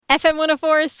FM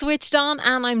 104 is switched on,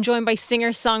 and I'm joined by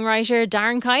singer-songwriter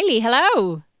Darren Kiely.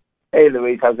 Hello. Hey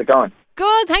Louise, how's it going?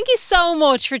 Good, thank you so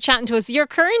much for chatting to us. You're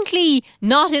currently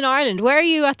not in Ireland. Where are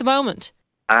you at the moment?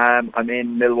 I'm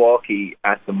in Milwaukee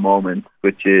at the moment,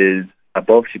 which is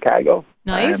above Chicago.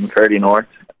 Nice. Fairly north,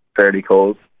 fairly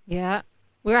cold. Yeah.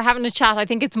 We were having a chat. I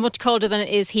think it's much colder than it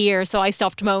is here, so I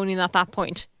stopped moaning at that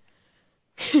point.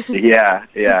 yeah,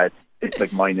 it's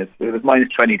like it was minus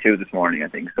 22 this morning, I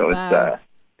think, so Wow.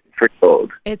 It's pretty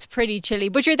cold. It's pretty chilly.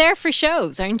 But you're there for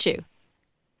shows, aren't you?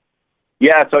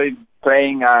 Yeah, so I'm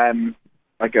playing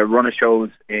like a run of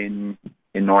shows in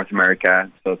North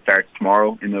America. So it starts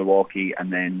tomorrow in Milwaukee,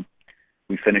 and then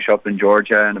we finish up in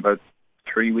Georgia in about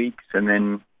 3 weeks, and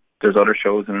then there's other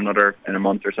shows in a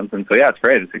month or something. So yeah, it's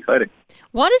great. It's exciting.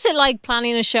 What is it like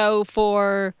planning a show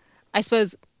for, I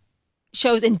suppose,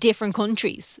 shows in different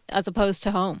countries as opposed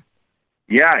to home?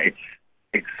 Yeah,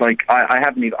 it's like I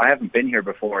haven't been here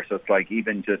before, so it's like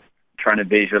even just trying to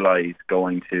visualize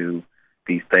going to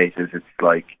these places.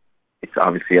 It's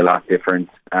obviously a lot different,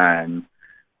 and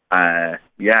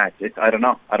it's I don't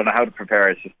know how to prepare.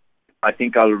 It's just I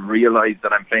think I'll realize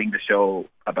that I'm playing the show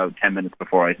about 10 minutes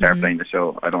before I start playing the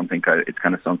show. I don't think it's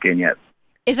kind of sunk in yet.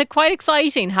 Is it quite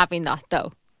exciting having that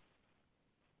though?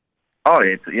 Oh,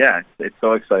 it's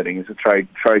so exciting. It's to try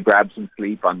grab some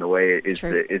sleep on the way is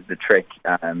the trick.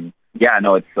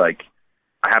 It's like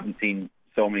I haven't seen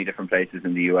so many different places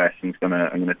in the US, and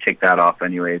I'm gonna tick that off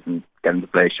anyways and get them to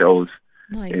play shows.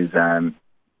 Nice.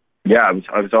 I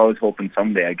was always hoping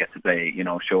someday I'd get to play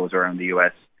shows around the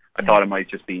US. I thought it might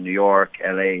just be New York,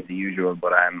 LA, the usual,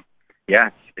 but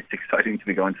it's exciting to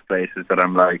be going to places that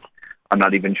I'm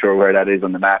not even sure where that is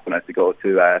on the map, and I have to go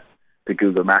to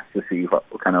Google Maps to see what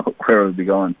kind of where I'll be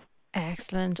going.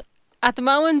 Excellent. At the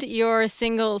moment, your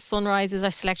single Sunrise is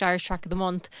our Select Irish Track of the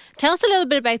Month. Tell us a little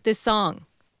bit about this song.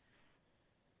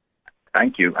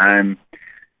 Thank you.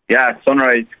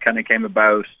 Sunrise kind of came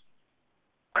about,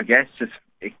 I guess, just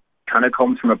it kind of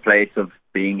comes from a place of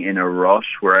being in a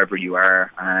rush wherever you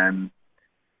are,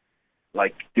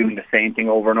 like doing the same thing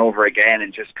over and over again,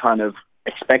 and just kind of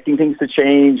expecting things to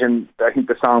change. And I think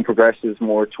the song progresses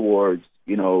more towards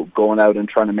going out and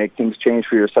trying to make things change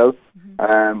for yourself.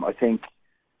 I think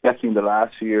definitely in the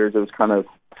last few years I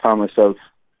found myself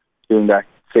doing that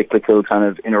cyclical kind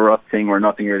of in a rut thing where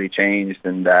nothing really changed,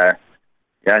 and I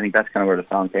think that's kind of where the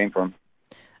song came from.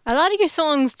 A lot of your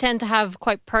songs tend to have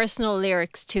quite personal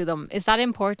lyrics to them. Is that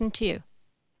important to you?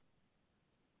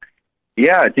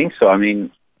 Yeah, I think so. I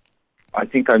mean, I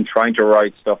think I'm trying to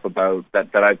write stuff about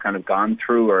that I've kind of gone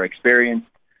through or experienced.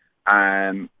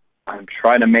 I'm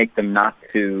trying to make them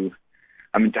to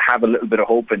have a little bit of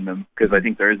hope in them, because I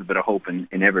think there is a bit of hope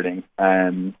in everything.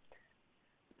 I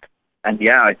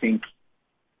think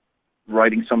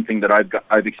writing something that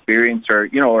I've experienced, or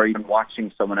even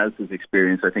watching someone else's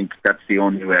experience, I think that's the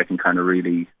only way I can kind of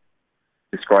really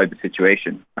describe the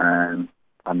situation. I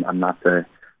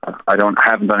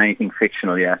haven't done anything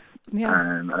fictional yet.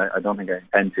 Yeah. I don't think I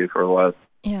intend to for a while.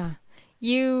 Yeah.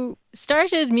 You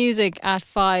started music at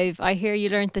 5. I hear you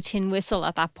learnt the tin whistle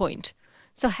at that point.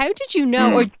 So how did you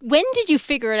know, or when did you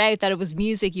figure it out that it was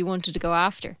music you wanted to go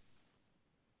after?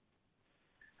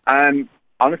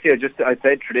 Honestly, I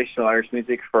played traditional Irish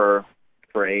music for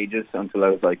ages until I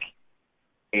was like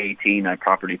 18. I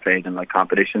properly played in like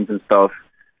competitions and stuff.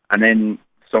 And then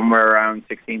somewhere around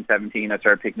 16, 17, I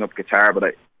started picking up guitar,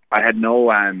 but I had no,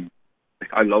 I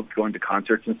loved going to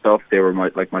concerts and stuff. They were my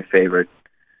favorite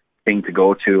thing to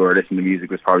go to, or listen to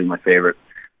music was probably my favorite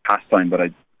pastime, but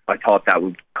I thought that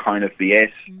would kind of be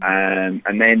it. And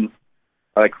then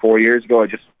like 4 years ago, I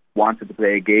just wanted to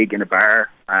play a gig in a bar,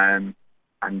 and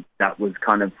that was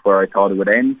kind of where I thought it would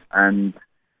end, and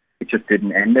it just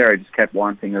didn't end there. I just kept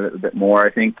wanting a little bit more,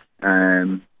 I think.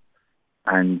 And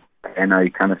then I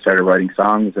kind of started writing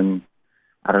songs, and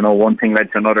I don't know, one thing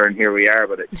led to another, and here we are.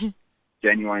 But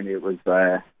genuinely, it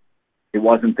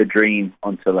wasn't the dream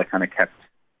until I kind of kept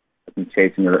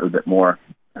chasing a little bit more,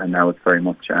 and now it's very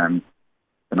much all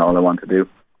I want to do.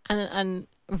 And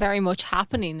very much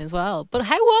happening as well. But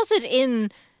how was it in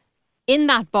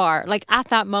that bar? Like at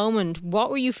that moment, what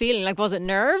were you feeling? Like, was it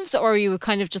nerves, or were you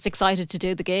kind of just excited to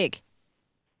do the gig?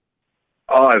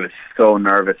 Oh, I was so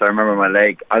nervous. I remember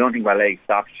I don't think my leg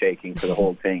stopped shaking for the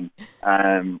whole thing.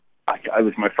 I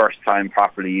was my first time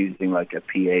properly using like a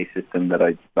PA system that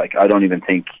I don't even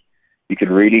think you could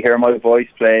really hear my voice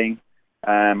playing.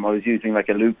 I was using like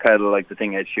a loop pedal, like the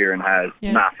thing Ed Sheeran has,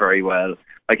 not very well.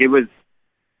 Like it was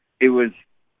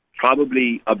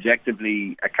probably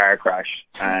objectively a car crash,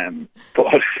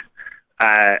 but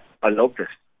I loved it,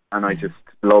 and I just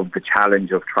loved the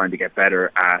challenge of trying to get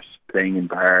better at playing in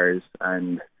bars,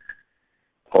 and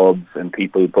pubs and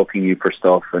people booking you for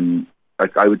stuff, and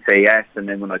like I would say yes, and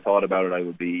then when I thought about it, I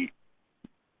would be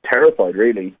terrified,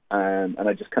 really, and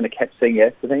I just kind of kept saying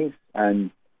yes to things, and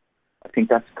I think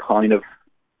that's kind of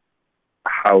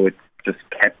how it just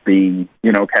kept being,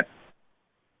 kept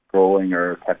growing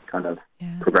or kept kind of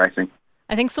progressing.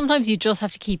 I think sometimes you just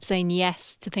have to keep saying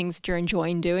yes to things that you're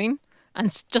enjoying doing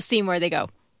and just seeing where they go.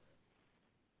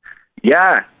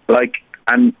 Yeah,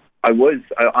 and I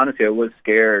honestly was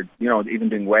scared, even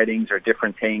doing weddings or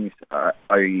different things.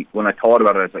 When I thought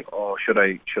about it, I was like, oh, should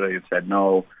I have said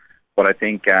no? But I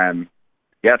think, trying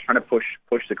to push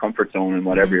the comfort zone in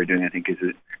whatever you're doing, I think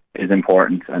is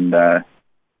important. And I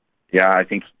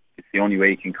think it's the only way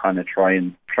you can kind of try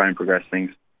and progress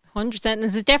things. 100%. And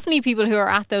there's definitely people who are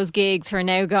at those gigs who are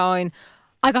now going,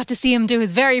 I got to see him do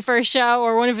his very first show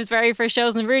or one of his very first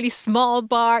shows in a really small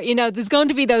bar. There's going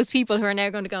to be those people who are now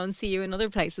going to go and see you in other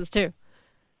places too.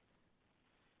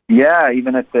 Yeah,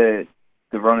 even at the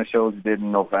run of shows we did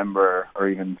in November, or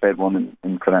even played one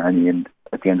in Killarney and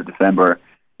at the end of December,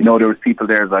 there was people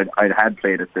there that I had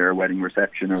played at their wedding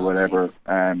reception or whatever.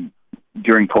 Nice.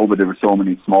 During COVID, there were so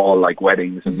many small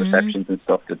weddings and receptions and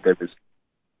stuff that there was.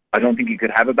 I don't think you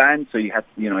could have a band, so you had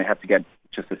to get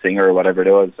just a singer or whatever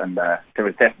it was. And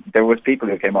there was people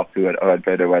who came up to it who had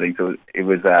played their wedding, so it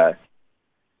was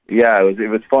it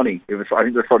was funny. I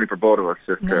think it was funny for both of us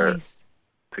just nice.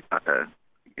 to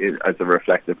as a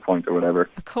reflective point or whatever.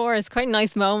 Of course, quite a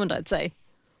nice moment, I'd say.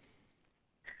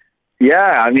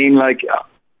 Yeah, I mean,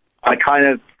 I kind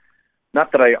of,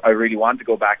 not that I really want to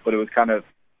go back, but it was kind of,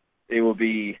 it would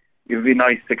be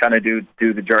nice to kind of do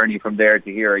the journey from there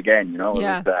to here again.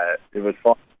 Yeah. It was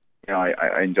fun.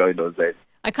 I enjoyed those days.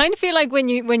 I kind of feel like when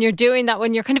you're doing that,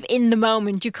 when you're kind of in the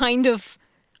moment, you kind of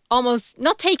almost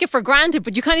not take it for granted,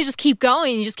 but you kind of just keep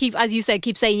going. You just keep, as you said,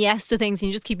 keep saying yes to things, and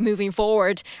you just keep moving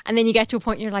forward. And then you get to a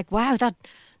point and you're like, wow, that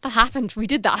happened. We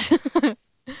did that.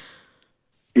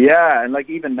 Yeah, and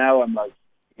even now I'm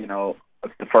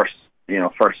it's the first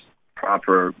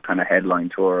proper kind of headline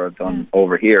tour I've done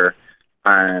over here,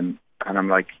 and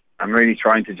I'm really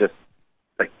trying to just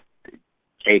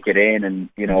take it in, and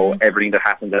everything that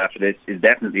happens after this is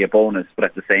definitely a bonus, but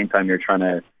at the same time you're trying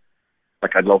to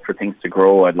I'd love for things to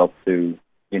grow. I'd love to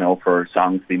for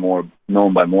songs to be more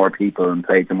known by more people and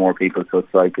played to more people, so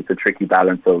it's a tricky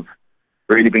balance of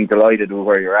really being delighted with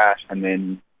where you're at and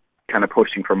then kind of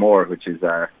pushing for more, which is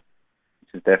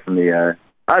definitely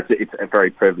it's a very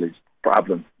privileged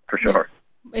problem for sure.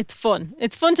 It's fun.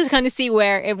 It's fun to kind of see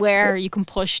where you can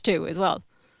push to as well.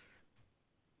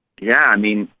 Yeah, I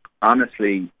mean,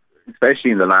 honestly,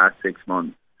 especially in the last 6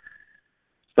 months,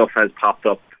 stuff has popped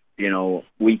up,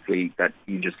 weekly that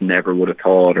you just never would have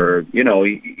thought, or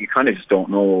you kind of just don't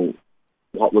know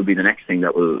what will be the next thing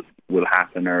that will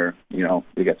happen, or you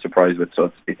get surprised with.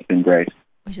 So it's been great.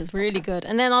 Which is really good.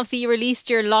 And then obviously you released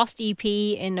your Lost EP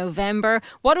in November.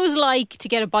 What it was like to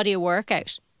get a body of work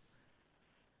out?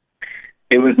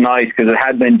 It was nice because it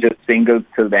had been just singles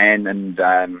till then, and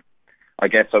I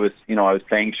guess I was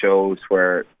playing shows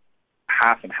where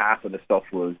half and half of the stuff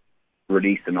was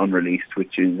released and unreleased,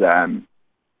 which is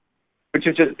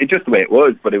just the way it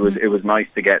was. But it was nice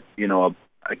to get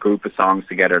a group of songs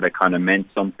together that kind of meant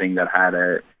something, that had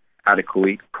a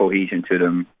cohesion to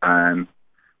them.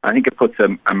 I think it puts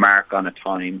a mark on a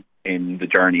time in the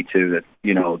journey too,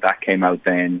 that came out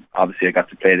then. Obviously I got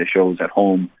to play the shows at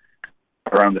home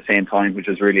around the same time, which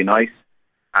was really nice.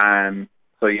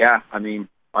 So yeah, I mean,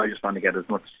 I just want to get as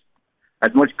much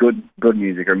good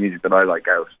music, or music that I like,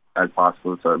 out as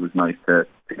possible. So it was nice to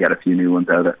get a few new ones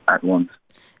out at once.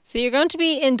 So you're going to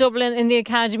be in Dublin in the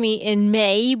Academy in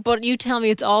May, but you tell me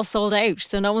it's all sold out,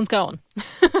 so no one's going.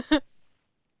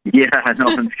 Yeah, no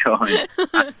one's going.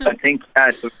 I think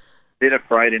I did a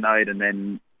Friday night, and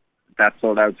then that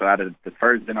sold out. So I added the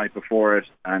Thursday night before it,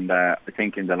 and I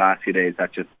think in the last few days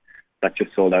that just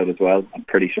sold out as well. I'm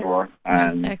pretty sure.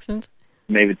 Excellent.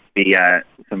 Maybe be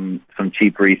some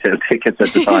cheap resale tickets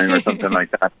at the time or something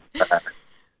like that.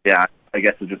 Yeah, I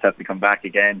guess we'll just have to come back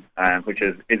again, which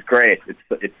is great.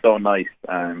 It's so nice.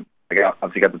 I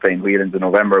obviously got to play in Whelan's in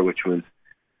November, which was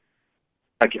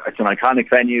it's an iconic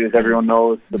venue, as everyone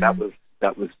knows. So that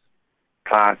was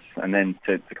class. And then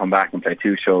to come back and play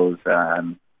two shows,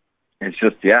 it's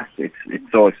just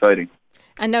it's so exciting.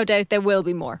 And no doubt there will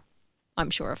be more. I'm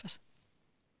sure of it.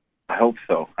 I hope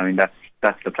so. I mean, that's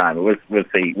the plan. But we'll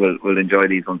see. We'll enjoy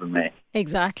these ones in May.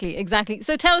 Exactly.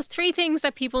 So tell us 3 things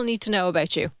that people need to know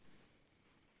about you.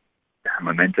 Damn,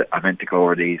 I meant to go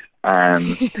over these.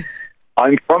 I'm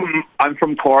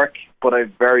from Cork, but I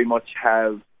very much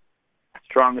have a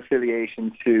strong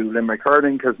affiliation to Limerick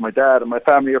hurling because my dad and my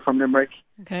family are from Limerick.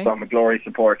 Okay. So I'm a Glory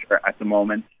supporter at the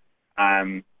moment.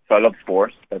 So I love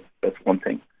sports. That's one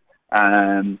thing.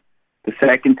 The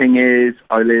second thing is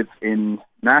I live in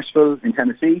Nashville in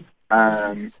Tennessee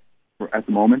Nice. at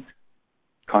the moment,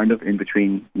 kind of in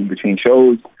between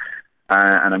shows,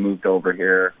 and I moved over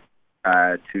here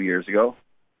 2 years ago.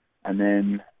 And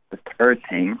then the third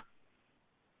thing,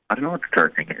 I don't know what the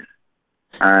third thing is.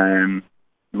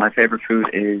 My favorite food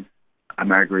is a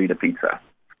margarita pizza.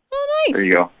 Oh, nice. There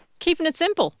you go. Keeping it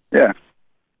simple. Yeah.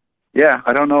 Yeah,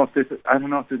 I don't know if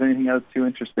there's anything else too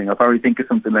interesting. I'll probably think of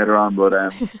something later on, but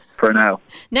for now.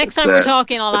 Next time we're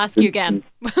talking, I'll ask you again.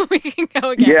 We can go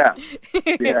again.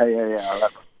 Yeah.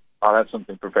 I'll have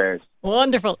something prepared.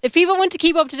 Wonderful. If people want to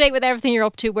keep up to date with everything you're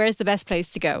up to, where's the best place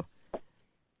to go?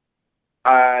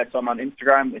 So I'm on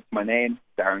Instagram. It's my name,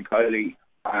 Darren Kiely.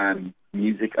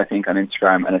 Music, I think, on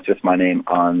Instagram, and it's just my name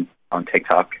on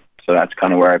TikTok. So that's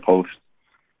kind of where I post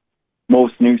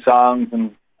most new songs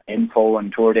and info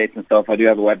and tour dates and stuff. I do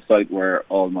have a website where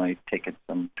all my tickets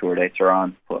and tour dates are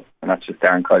on, and that's just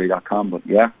darrenkiely.com. But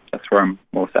yeah, that's where I'm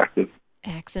most active.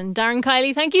 Excellent. Darren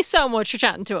Kiely, thank you so much for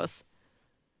chatting to us.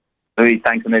 Louis,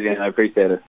 thanks a million. I appreciate it.